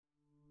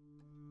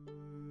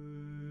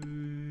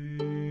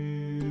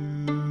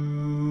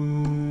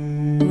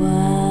Wild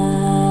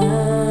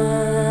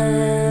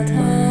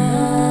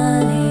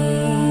honey,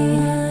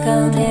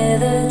 come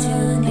hither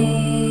to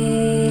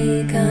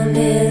me, come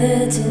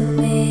hither to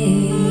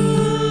me.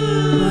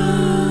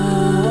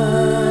 Wild,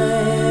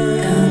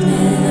 come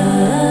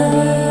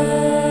hither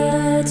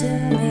to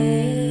me.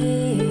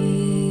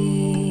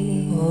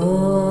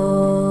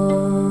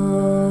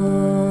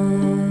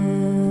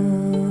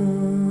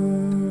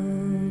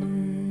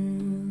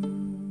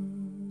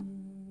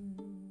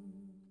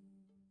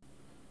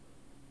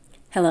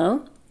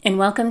 Hello, and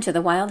welcome to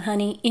the Wild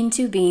Honey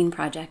Into Being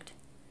project.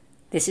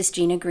 This is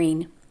Gina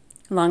Green,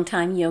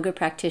 longtime yoga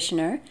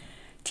practitioner,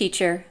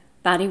 teacher,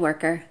 body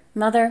worker,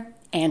 mother,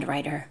 and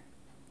writer.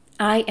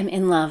 I am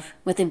in love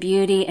with the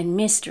beauty and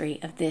mystery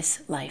of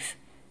this life,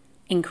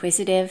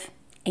 inquisitive,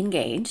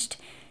 engaged,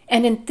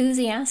 and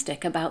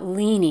enthusiastic about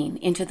leaning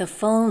into the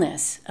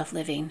fullness of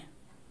living.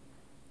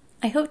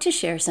 I hope to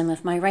share some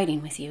of my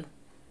writing with you,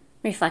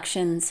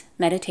 reflections,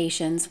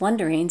 meditations,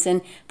 wonderings,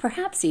 and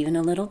perhaps even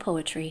a little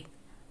poetry.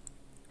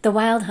 The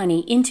Wild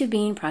Honey Into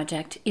Being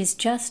project is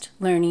just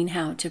learning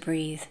how to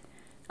breathe.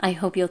 I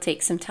hope you'll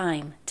take some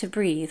time to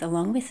breathe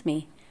along with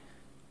me.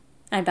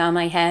 I bow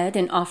my head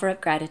and offer up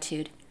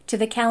gratitude to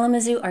the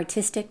Kalamazoo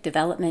Artistic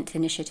Development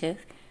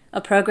Initiative, a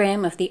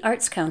program of the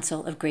Arts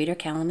Council of Greater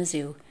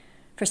Kalamazoo,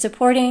 for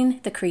supporting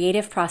the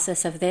creative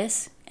process of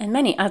this and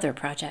many other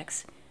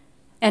projects.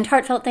 And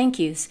heartfelt thank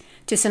yous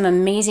to some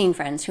amazing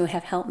friends who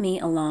have helped me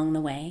along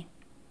the way.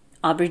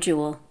 Aubrey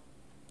Jewell,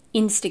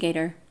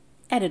 instigator,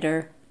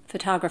 editor,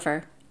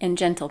 photographer, and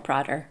gentle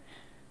prodder.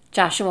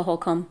 Joshua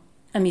Holcomb,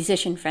 a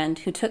musician friend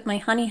who took my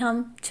honey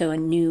hum to a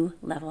new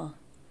level.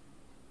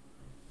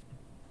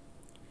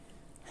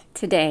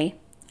 Today,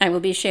 I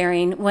will be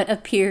sharing what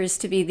appears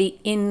to be the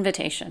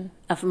invitation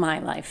of my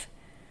life.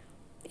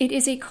 It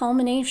is a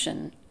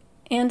culmination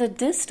and a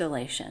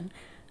distillation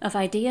of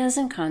ideas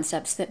and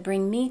concepts that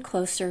bring me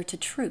closer to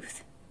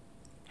truth,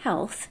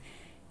 health,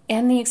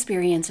 and the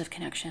experience of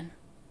connection.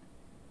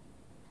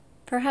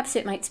 Perhaps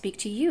it might speak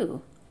to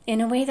you in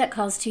a way that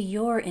calls to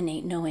your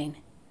innate knowing,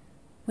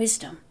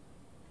 wisdom,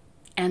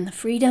 and the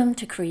freedom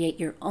to create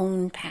your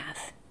own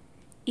path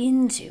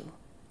into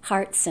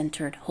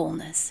heart-centered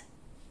wholeness.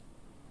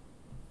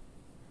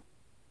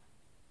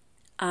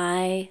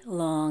 I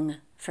long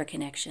for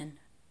connection.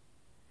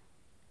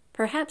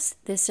 Perhaps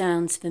this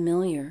sounds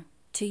familiar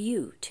to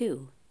you,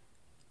 too.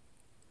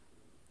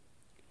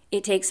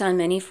 It takes on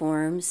many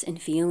forms and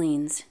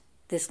feelings,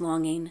 this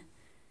longing.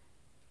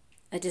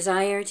 A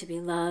desire to be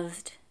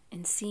loved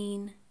and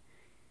seen,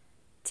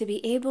 to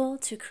be able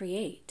to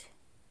create,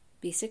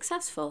 be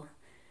successful,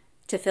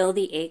 to fill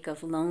the ache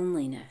of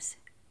loneliness,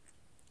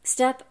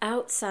 step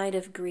outside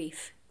of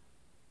grief,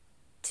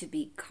 to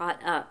be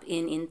caught up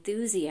in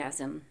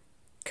enthusiasm,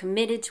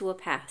 committed to a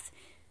path,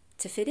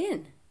 to fit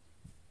in,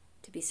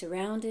 to be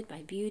surrounded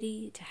by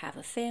beauty, to have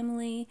a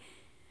family.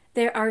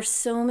 There are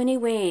so many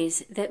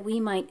ways that we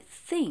might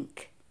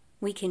think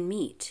we can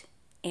meet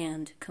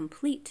and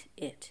complete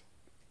it.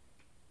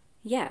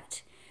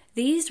 Yet,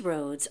 these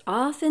roads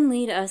often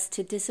lead us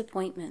to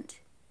disappointment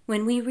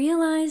when we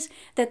realize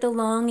that the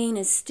longing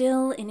is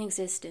still in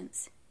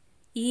existence,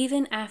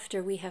 even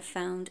after we have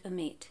found a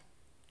mate,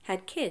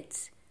 had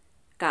kids,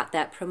 got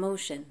that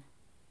promotion,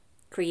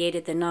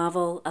 created the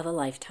novel of a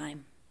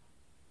lifetime.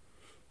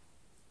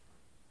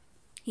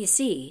 You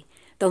see,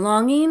 the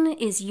longing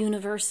is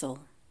universal.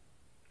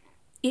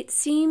 It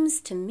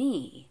seems to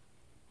me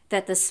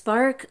that the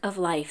spark of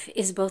life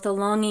is both a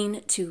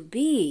longing to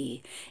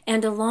be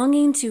and a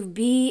longing to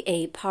be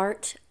a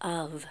part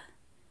of.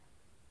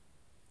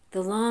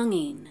 The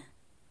longing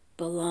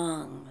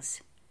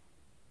belongs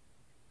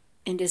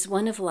and is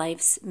one of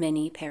life's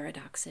many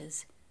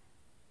paradoxes.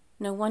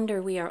 No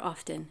wonder we are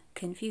often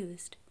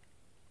confused.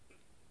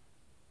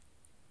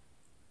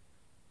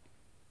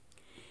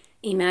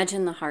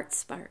 Imagine the heart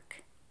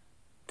spark,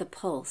 the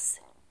pulse,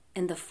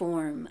 and the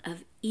form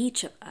of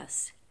each of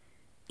us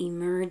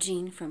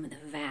emerging from the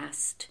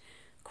vast,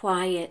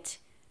 quiet,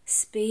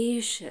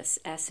 spacious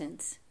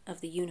essence of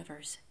the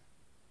universe.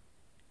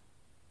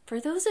 For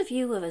those of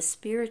you of a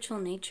spiritual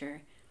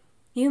nature,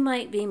 you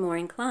might be more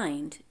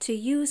inclined to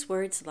use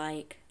words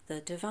like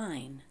the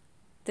divine,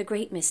 the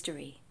great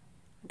mystery,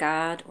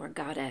 God or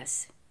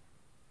goddess.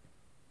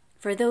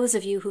 For those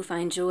of you who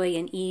find joy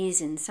and ease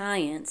in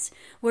science,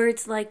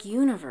 words like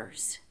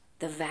universe,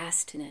 the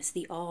vastness,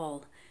 the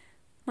all,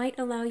 might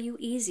allow you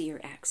easier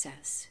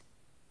access.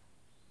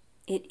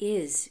 It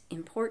is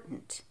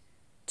important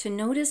to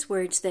notice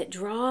words that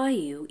draw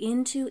you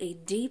into a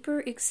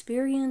deeper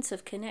experience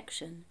of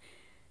connection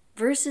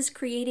versus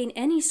creating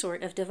any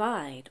sort of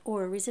divide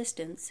or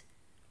resistance.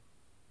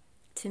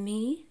 To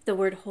me, the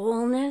word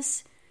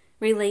wholeness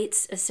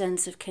relates a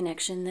sense of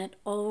connection that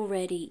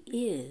already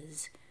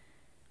is,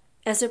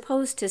 as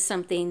opposed to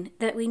something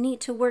that we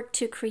need to work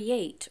to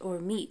create or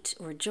meet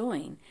or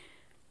join.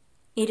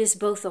 It is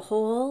both the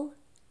whole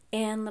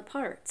and the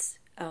parts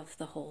of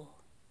the whole.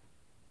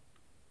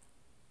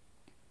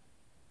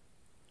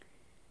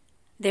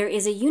 There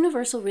is a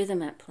universal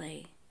rhythm at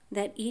play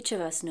that each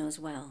of us knows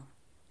well.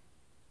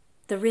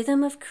 the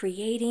rhythm of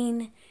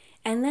creating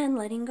and then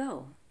letting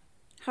go,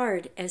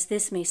 hard as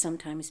this may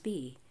sometimes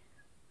be.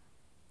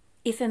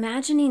 If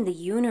imagining the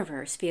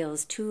universe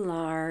feels too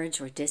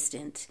large or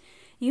distant,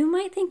 you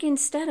might think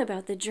instead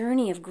about the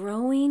journey of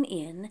growing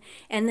in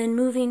and then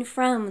moving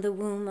from the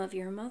womb of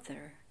your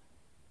mother.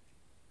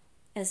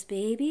 As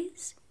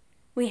babies,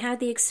 we had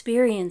the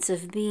experience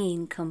of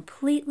being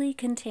completely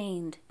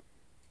contained,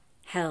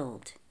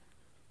 held,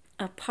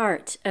 a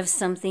part of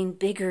something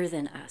bigger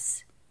than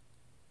us,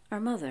 our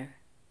mother.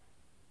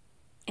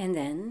 And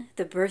then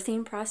the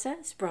birthing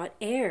process brought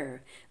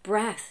air,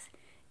 breath,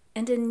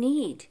 and a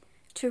need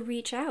to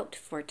reach out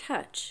for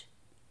touch,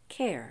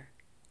 care,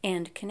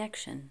 and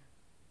connection.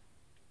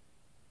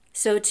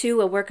 So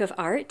too, a work of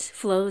art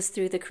flows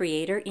through the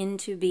creator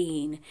into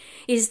being.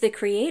 Is the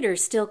creator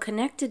still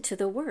connected to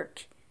the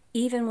work,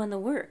 even when the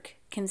work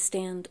can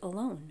stand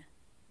alone?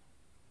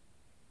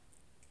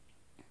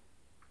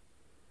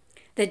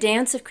 The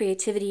dance of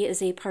creativity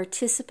is a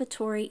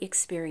participatory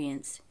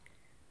experience.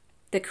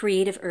 The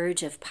creative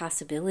urge of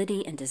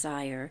possibility and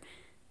desire,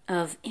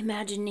 of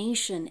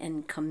imagination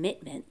and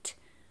commitment,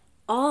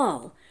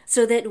 all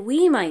so that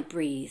we might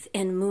breathe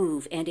and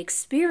move and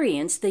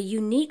experience the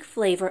unique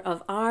flavor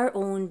of our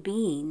own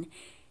being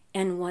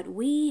and what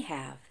we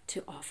have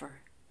to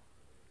offer.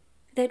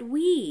 That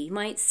we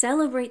might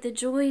celebrate the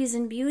joys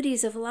and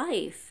beauties of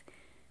life,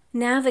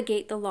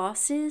 navigate the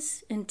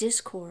losses and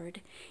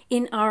discord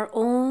in our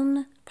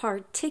own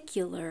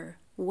particular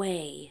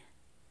way.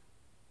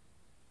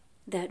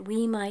 That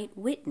we might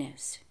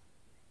witness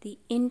the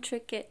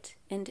intricate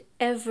and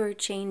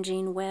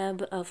ever-changing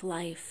web of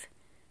life,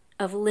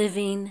 of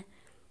living,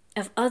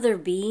 of other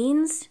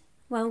beings,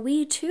 while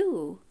we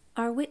too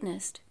are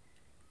witnessed.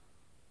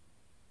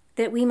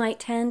 That we might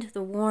tend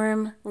the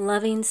warm,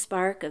 loving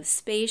spark of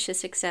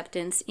spacious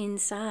acceptance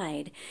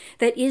inside,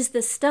 that is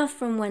the stuff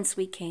from whence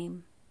we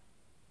came.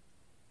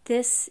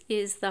 This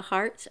is the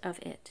heart of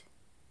it.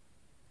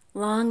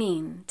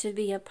 Longing to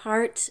be a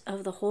part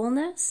of the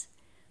wholeness,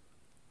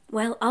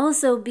 while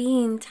also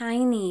being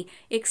tiny,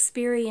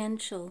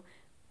 experiential,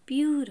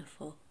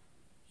 beautiful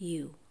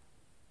you.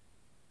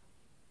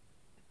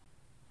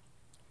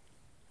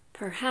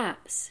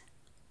 Perhaps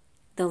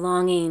the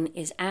longing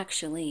is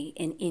actually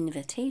an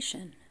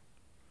invitation.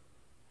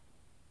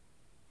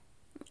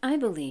 I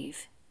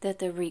believe that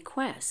the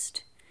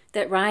request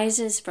that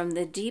rises from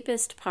the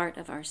deepest part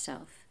of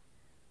ourself,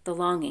 the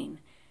longing,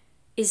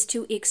 is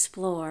to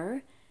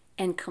explore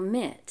and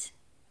commit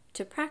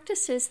to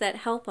practices that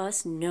help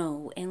us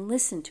know and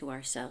listen to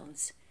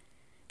ourselves,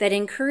 that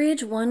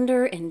encourage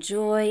wonder and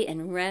joy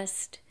and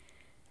rest,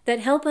 that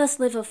help us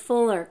live a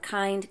fuller,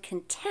 kind,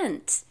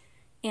 content,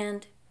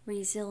 and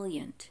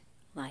resilient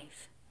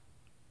life.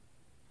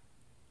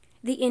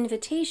 The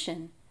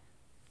invitation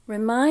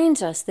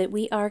reminds us that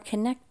we are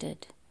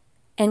connected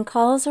and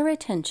calls our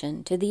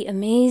attention to the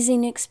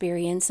amazing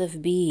experience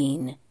of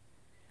being,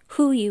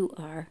 who you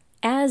are,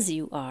 as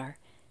you are,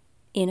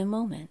 in a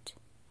moment,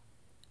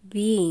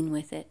 being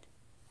with it,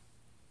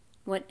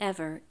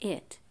 whatever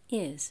it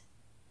is.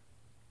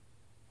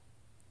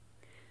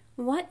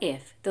 What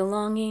if the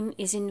longing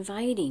is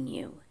inviting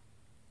you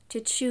to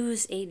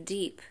choose a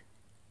deep,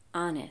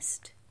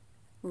 honest,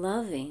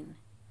 loving,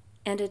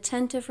 and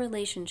attentive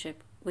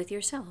relationship with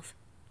yourself?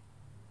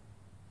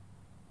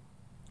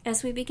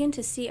 As we begin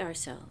to see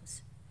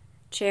ourselves,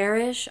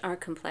 cherish our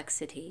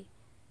complexity,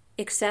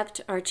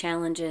 accept our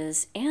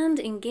challenges, and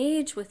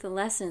engage with the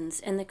lessons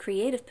and the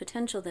creative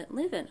potential that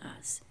live in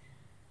us,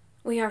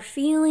 we are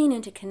feeling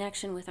into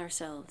connection with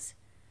ourselves,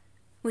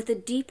 with the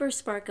deeper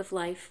spark of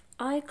life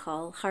I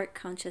call heart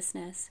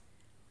consciousness,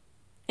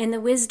 and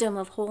the wisdom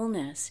of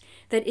wholeness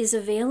that is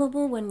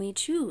available when we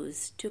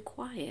choose to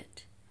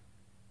quiet,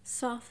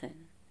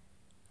 soften,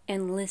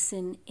 and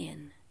listen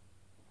in.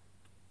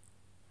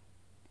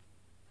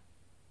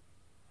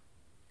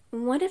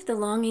 What if the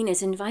longing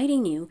is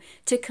inviting you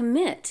to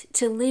commit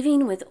to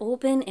living with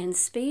open and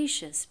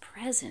spacious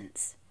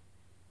presence?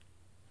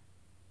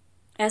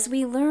 As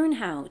we learn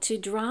how to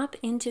drop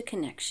into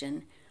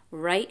connection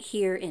right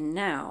here and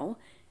now,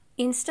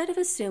 instead of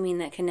assuming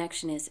that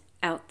connection is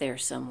out there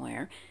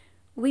somewhere,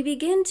 we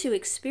begin to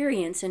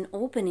experience an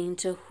opening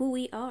to who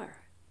we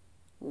are,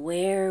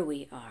 where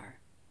we are,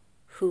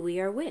 who we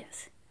are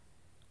with,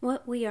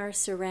 what we are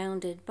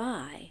surrounded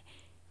by,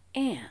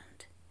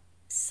 and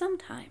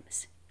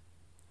sometimes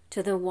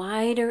to the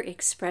wider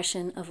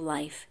expression of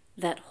life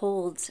that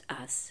holds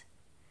us.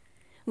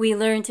 We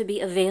learn to be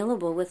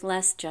available with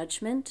less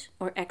judgment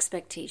or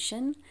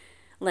expectation,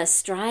 less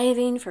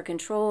striving for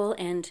control,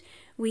 and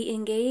we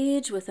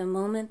engage with a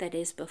moment that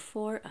is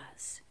before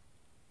us.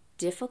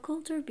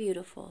 Difficult or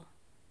beautiful,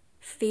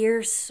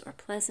 fierce or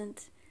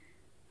pleasant,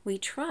 we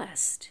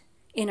trust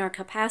in our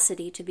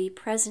capacity to be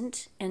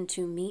present and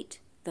to meet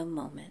the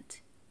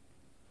moment.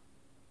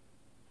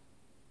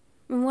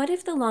 What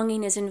if the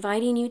longing is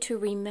inviting you to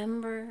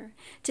remember,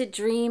 to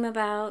dream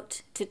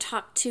about, to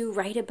talk to,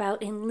 write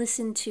about, and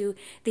listen to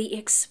the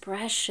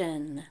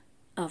expression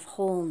of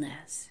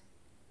wholeness?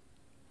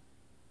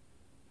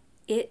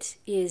 It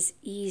is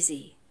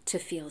easy to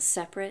feel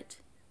separate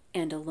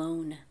and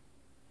alone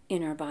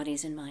in our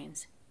bodies and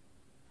minds.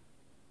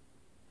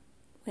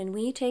 When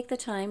we take the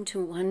time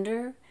to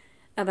wonder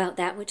about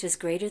that which is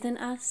greater than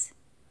us,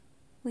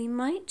 we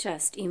might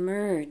just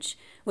emerge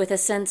with a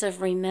sense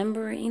of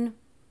remembering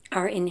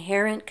our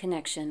inherent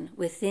connection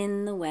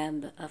within the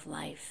web of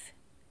life.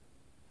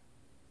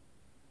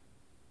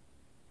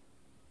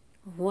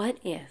 What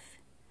if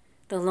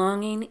the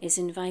longing is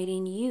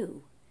inviting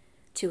you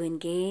to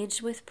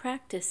engage with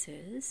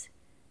practices,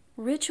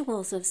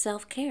 rituals of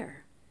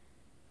self-care,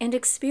 and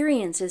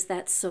experiences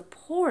that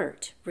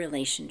support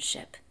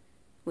relationship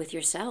with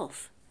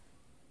yourself,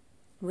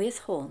 with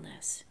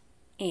wholeness,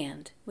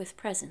 and with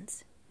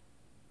presence?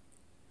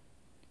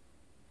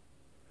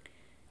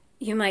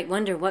 You might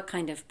wonder what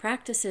kind of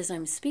practices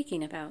I'm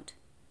speaking about.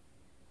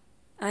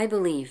 I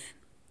believe,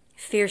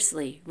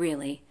 fiercely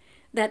really,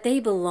 that they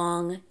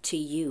belong to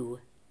you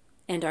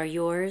and are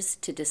yours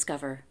to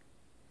discover.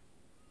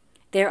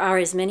 There are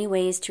as many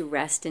ways to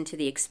rest into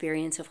the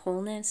experience of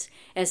wholeness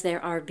as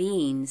there are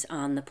beings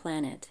on the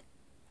planet.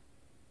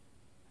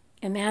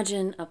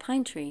 Imagine a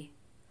pine tree,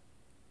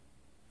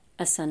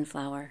 a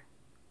sunflower,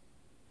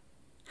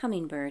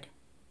 hummingbird,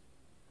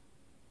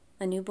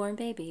 a newborn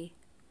baby,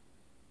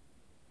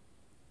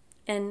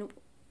 and,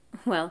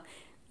 well,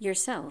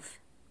 yourself,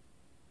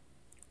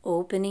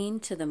 opening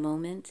to the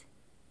moment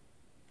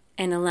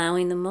and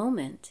allowing the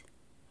moment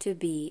to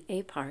be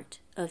a part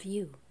of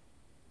you.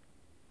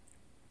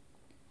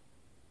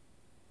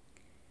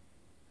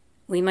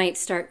 We might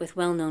start with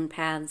well-known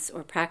paths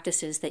or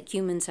practices that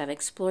humans have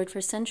explored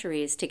for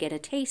centuries to get a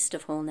taste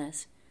of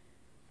wholeness,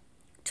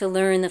 to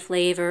learn the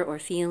flavor or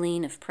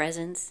feeling of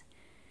presence,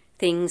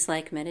 things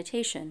like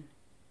meditation,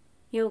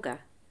 yoga,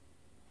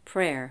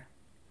 prayer,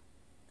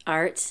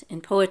 art,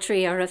 and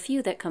poetry are a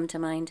few that come to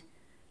mind.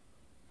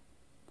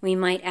 We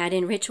might add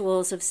in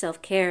rituals of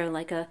self-care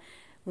like a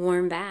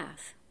warm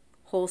bath,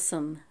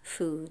 wholesome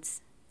foods,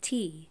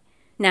 tea,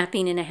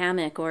 napping in a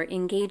hammock, or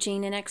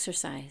engaging in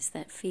exercise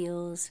that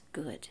feels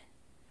good.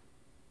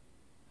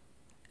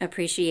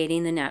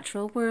 Appreciating the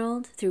natural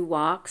world through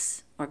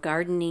walks or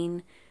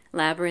gardening,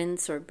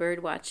 labyrinths or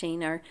bird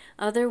watching are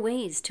other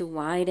ways to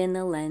widen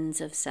the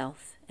lens of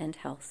self and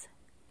health.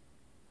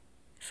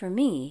 For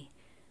me,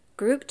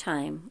 group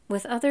time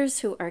with others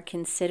who are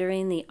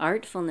considering the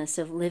artfulness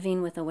of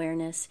living with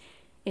awareness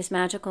is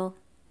magical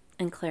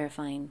and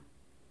clarifying.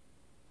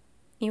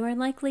 You are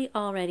likely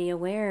already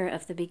aware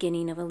of the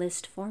beginning of a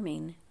list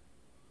forming.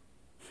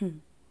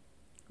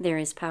 There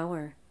is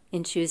power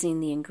in choosing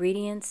the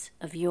ingredients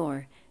of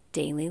your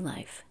daily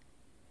life.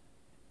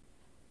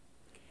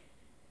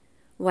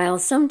 While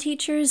some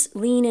teachers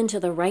lean into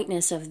the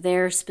rightness of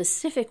their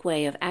specific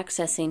way of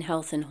accessing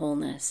health and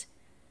wholeness,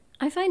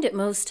 I find it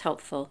most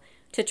helpful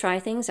to try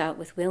things out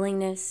with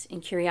willingness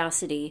and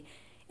curiosity,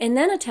 and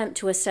then attempt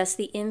to assess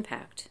the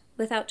impact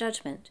without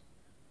judgment.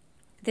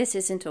 This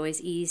isn't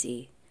always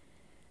easy.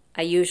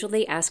 I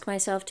usually ask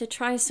myself to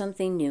try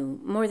something new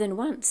more than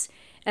once,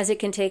 as it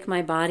can take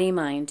my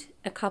body-mind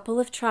a couple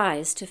of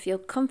tries to feel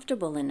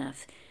comfortable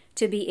enough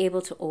to be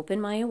able to open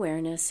my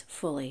awareness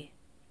fully.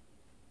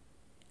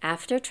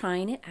 After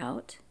trying it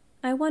out,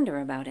 I wonder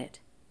about it.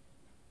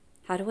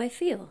 How do I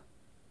feel?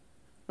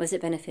 Was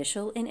it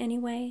beneficial in any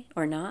way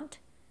or not?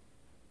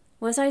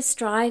 Was I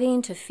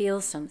striving to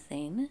feel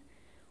something,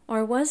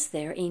 or was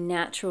there a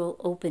natural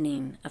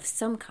opening of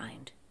some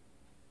kind?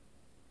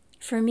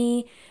 For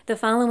me, the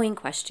following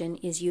question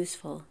is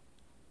useful.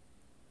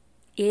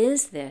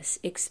 Is this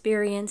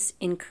experience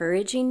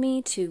encouraging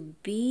me to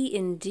be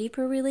in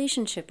deeper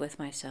relationship with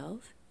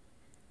myself,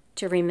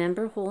 to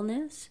remember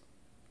wholeness,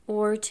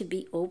 or to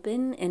be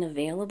open and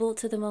available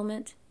to the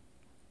moment?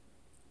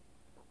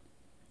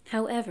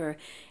 However,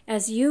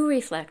 as you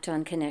reflect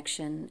on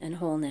connection and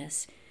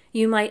wholeness,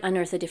 you might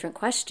unearth a different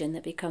question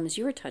that becomes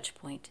your touch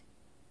point.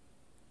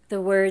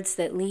 The words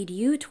that lead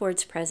you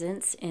towards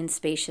presence and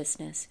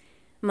spaciousness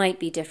might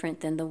be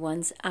different than the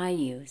ones I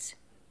use.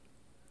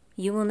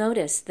 You will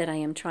notice that I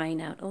am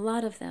trying out a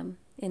lot of them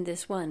in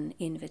this one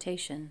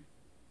invitation.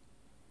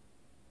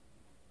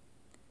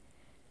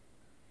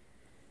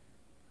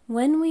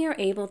 When we are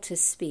able to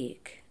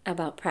speak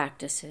about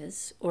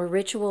practices or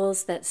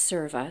rituals that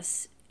serve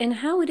us and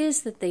how it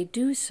is that they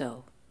do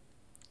so,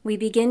 we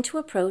begin to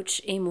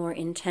approach a more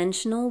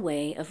intentional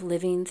way of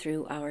living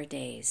through our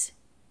days.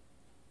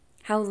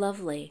 How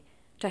lovely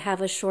to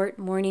have a short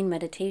morning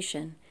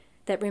meditation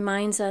that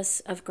reminds us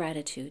of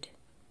gratitude.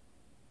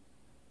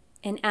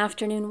 An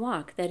afternoon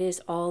walk that is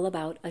all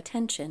about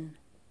attention.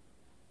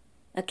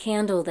 A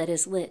candle that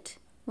is lit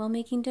while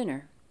making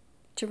dinner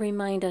to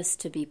remind us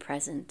to be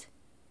present.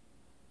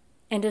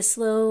 And a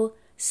slow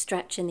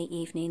stretch in the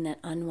evening that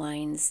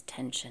unwinds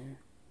tension.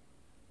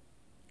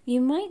 You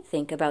might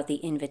think about the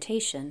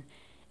invitation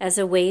as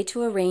a way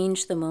to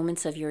arrange the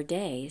moments of your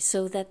day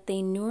so that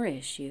they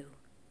nourish you.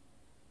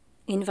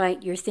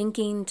 Invite your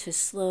thinking to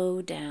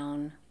slow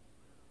down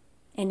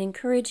and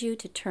encourage you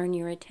to turn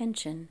your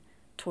attention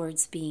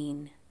towards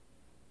being.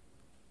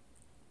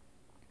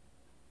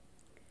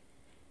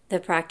 The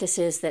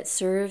practices that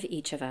serve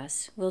each of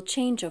us will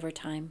change over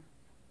time.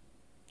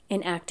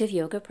 An active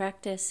yoga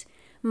practice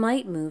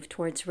might move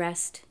towards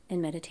rest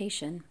and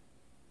meditation.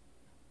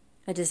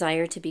 A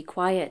desire to be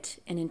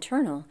quiet and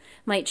internal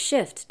might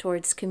shift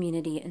towards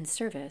community and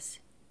service.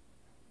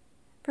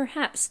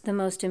 Perhaps the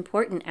most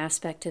important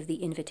aspect of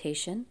the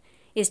invitation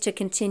is to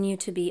continue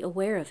to be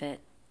aware of it,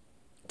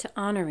 to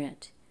honor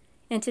it,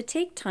 and to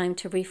take time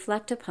to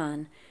reflect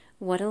upon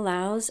what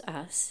allows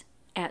us,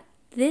 at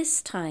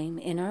this time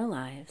in our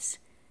lives,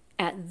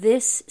 at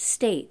this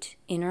state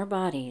in our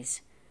bodies,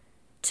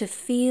 to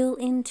feel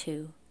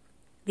into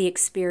the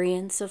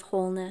experience of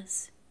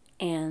wholeness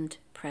and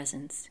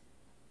presence.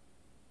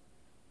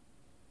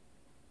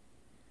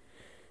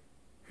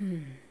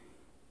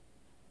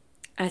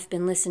 I've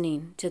been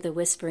listening to the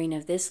whispering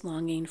of this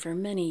longing for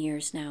many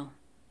years now,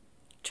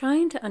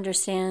 trying to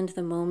understand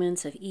the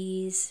moments of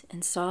ease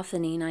and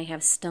softening I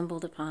have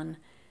stumbled upon,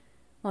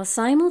 while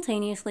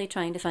simultaneously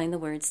trying to find the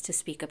words to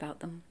speak about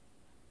them.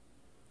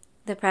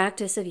 The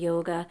practice of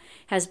yoga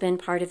has been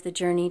part of the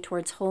journey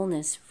towards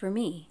wholeness for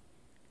me,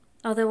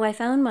 although I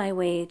found my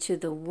way to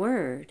the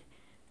word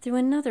through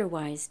another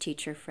wise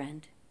teacher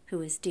friend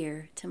who is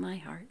dear to my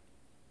heart.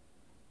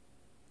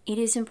 It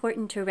is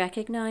important to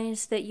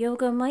recognize that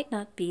yoga might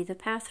not be the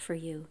path for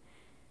you,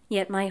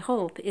 yet my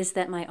hope is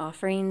that my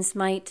offerings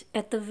might,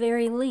 at the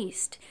very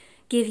least,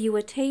 give you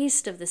a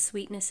taste of the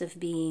sweetness of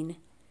being,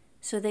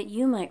 so that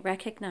you might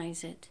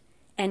recognize it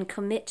and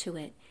commit to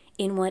it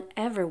in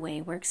whatever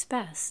way works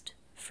best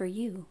for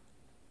you.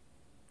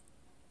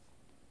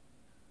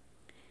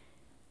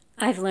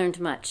 I've learned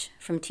much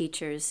from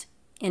teachers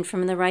and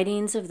from the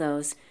writings of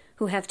those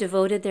who have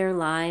devoted their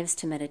lives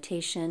to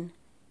meditation,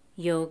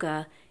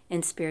 yoga,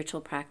 and spiritual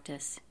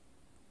practice.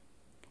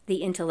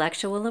 The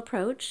intellectual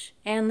approach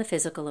and the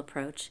physical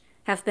approach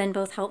have been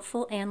both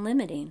helpful and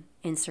limiting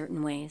in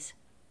certain ways.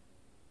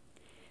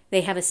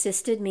 They have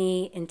assisted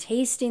me in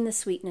tasting the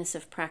sweetness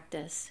of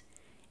practice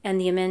and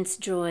the immense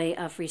joy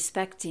of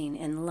respecting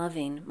and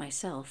loving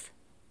myself.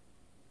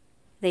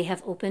 They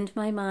have opened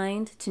my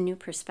mind to new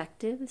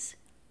perspectives,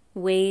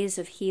 ways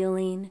of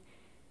healing,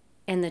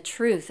 and the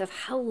truth of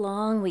how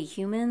long we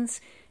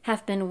humans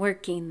have been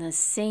working the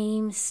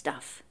same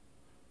stuff.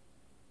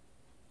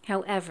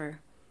 However,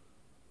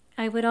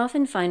 I would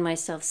often find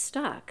myself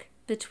stuck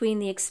between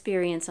the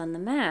experience on the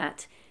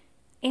mat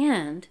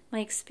and my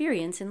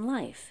experience in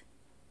life.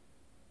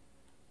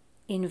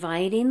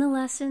 Inviting the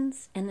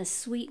lessons and the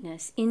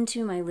sweetness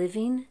into my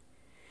living,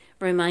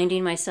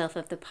 reminding myself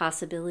of the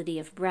possibility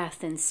of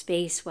breath and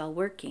space while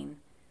working,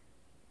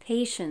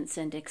 patience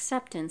and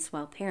acceptance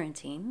while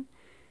parenting,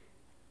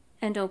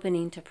 and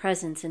opening to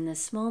presence in the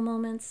small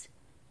moments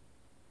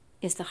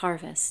is the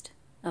harvest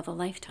of a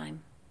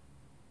lifetime.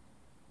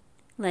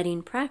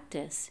 Letting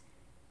practice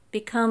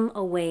become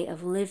a way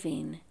of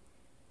living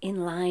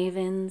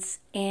enlivens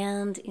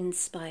and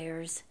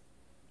inspires.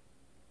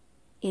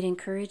 It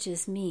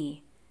encourages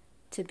me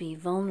to be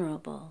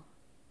vulnerable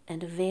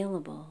and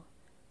available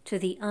to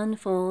the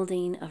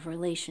unfolding of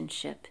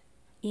relationship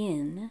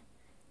in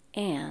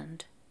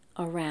and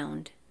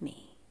around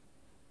me.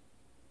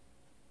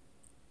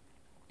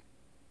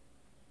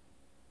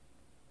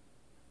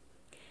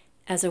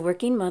 As a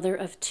working mother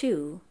of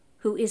two,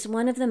 who is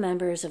one of the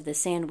members of the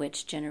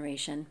sandwich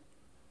generation,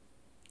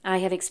 I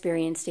have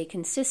experienced a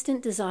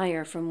consistent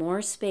desire for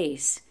more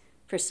space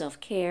for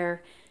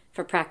self-care,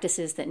 for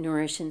practices that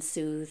nourish and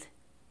soothe,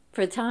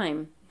 for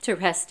time to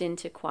rest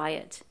into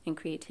quiet and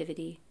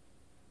creativity.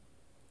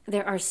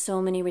 There are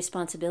so many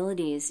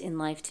responsibilities in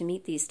life to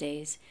meet these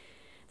days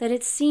that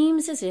it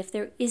seems as if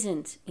there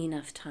isn't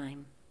enough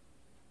time.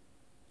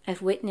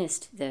 I've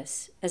witnessed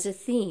this as a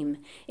theme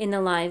in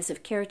the lives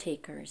of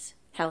caretakers,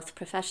 health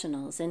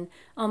professionals, and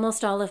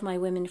almost all of my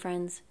women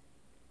friends.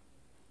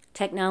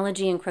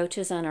 Technology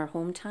encroaches on our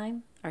home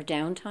time, our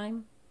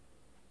downtime.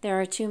 There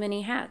are too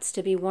many hats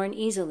to be worn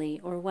easily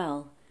or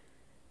well.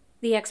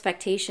 The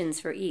expectations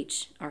for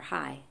each are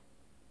high.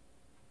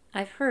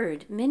 I've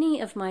heard many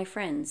of my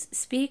friends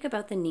speak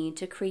about the need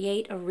to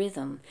create a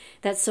rhythm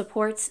that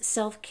supports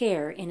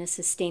self-care in a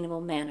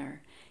sustainable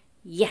manner.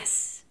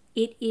 Yes,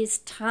 it is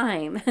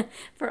time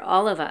for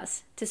all of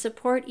us to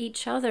support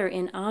each other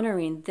in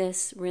honoring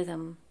this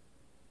rhythm.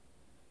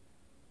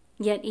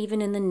 Yet even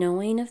in the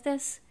knowing of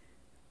this,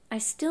 I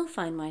still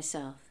find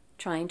myself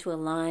trying to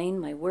align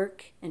my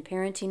work and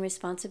parenting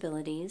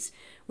responsibilities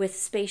with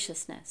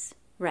spaciousness,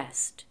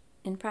 rest,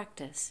 and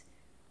practice.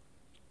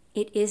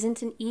 It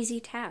isn't an easy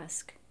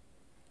task,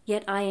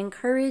 yet I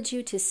encourage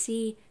you to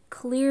see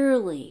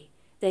clearly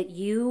that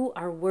you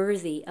are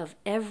worthy of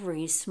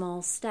every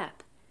small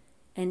step,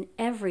 and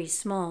every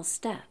small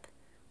step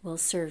will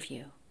serve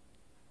you.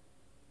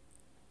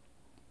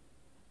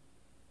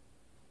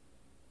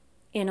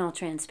 In all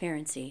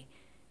transparency,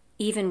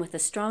 even with a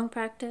strong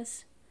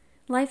practice,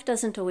 life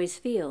doesn't always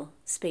feel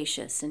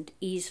spacious and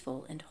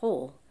easeful and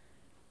whole.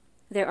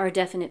 There are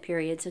definite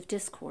periods of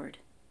discord,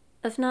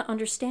 of not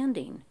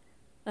understanding,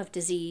 of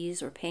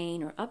disease or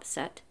pain or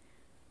upset.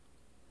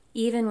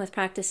 Even with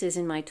practices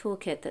in my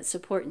toolkit that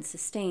support and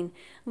sustain,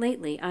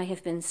 lately I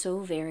have been so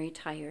very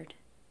tired.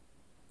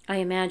 I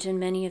imagine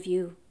many of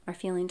you are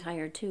feeling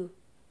tired too.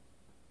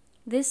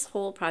 This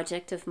whole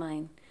project of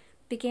mine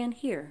began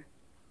here,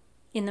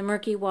 in the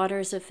murky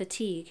waters of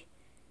fatigue,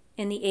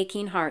 in the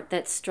aching heart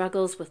that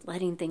struggles with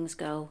letting things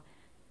go,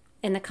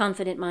 in the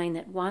confident mind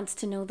that wants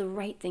to know the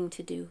right thing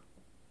to do.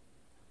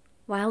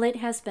 While it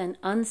has been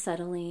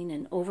unsettling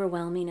and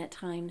overwhelming at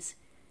times,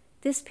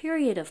 this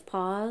period of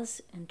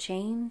pause and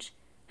change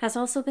has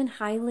also been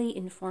highly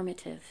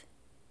informative.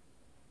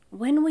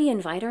 When we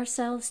invite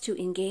ourselves to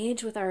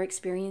engage with our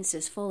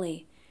experiences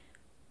fully,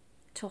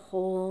 to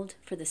hold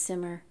for the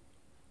simmer,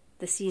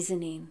 the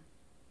seasoning,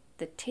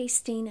 the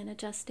tasting and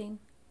adjusting,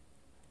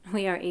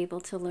 we are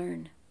able to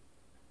learn,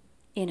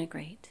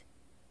 integrate,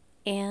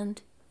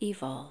 and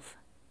evolve.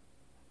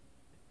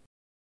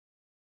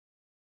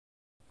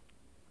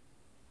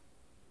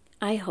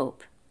 I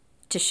hope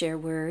to share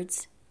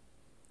words,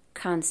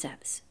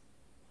 concepts,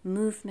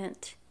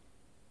 movement,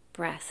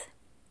 breath,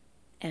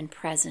 and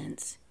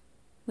presence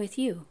with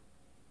you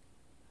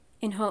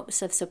in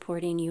hopes of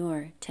supporting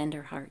your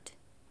tender heart.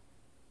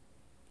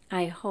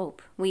 I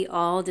hope we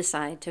all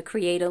decide to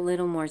create a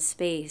little more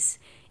space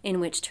in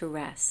which to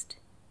rest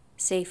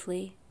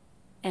safely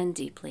and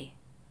deeply.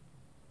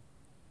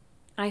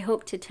 I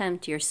hope to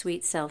tempt your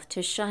sweet self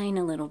to shine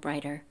a little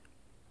brighter,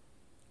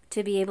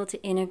 to be able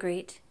to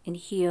integrate and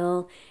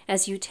heal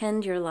as you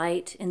tend your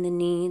light in the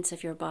needs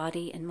of your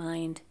body and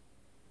mind.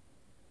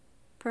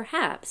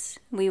 Perhaps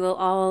we will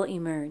all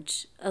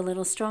emerge a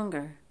little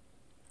stronger,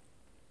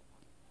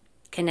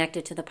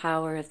 connected to the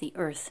power of the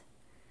earth,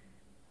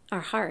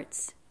 our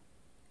hearts,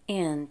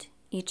 and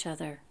each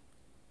other,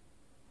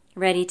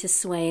 ready to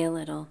sway a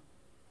little,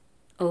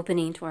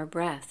 opening to our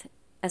breath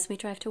as we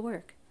drive to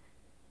work,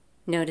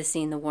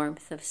 noticing the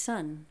warmth of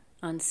sun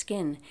on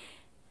skin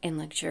and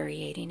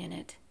luxuriating in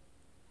it,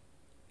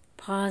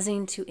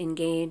 pausing to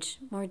engage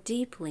more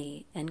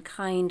deeply and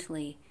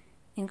kindly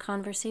in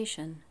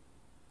conversation,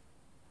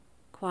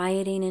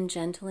 quieting and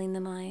gentling the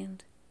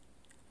mind,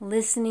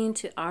 listening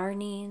to our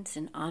needs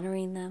and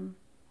honoring them,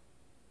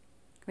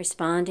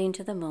 responding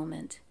to the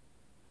moment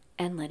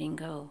and letting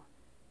go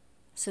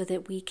so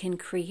that we can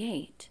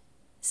create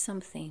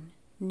something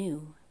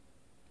new.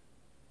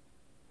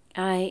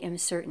 I am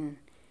certain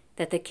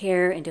that the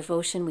care and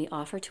devotion we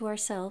offer to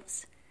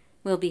ourselves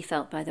will be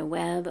felt by the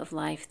web of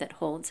life that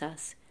holds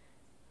us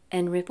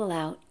and ripple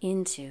out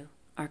into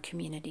our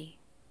community.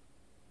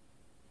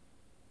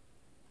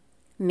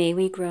 May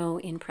we grow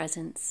in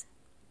presence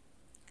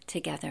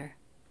together.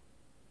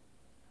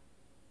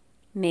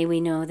 May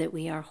we know that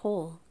we are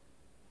whole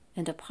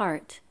and a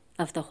part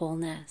of the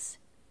wholeness.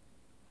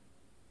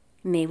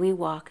 May we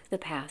walk the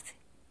path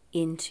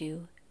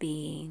into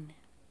being.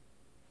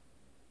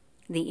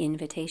 The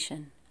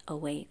invitation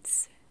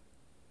awaits.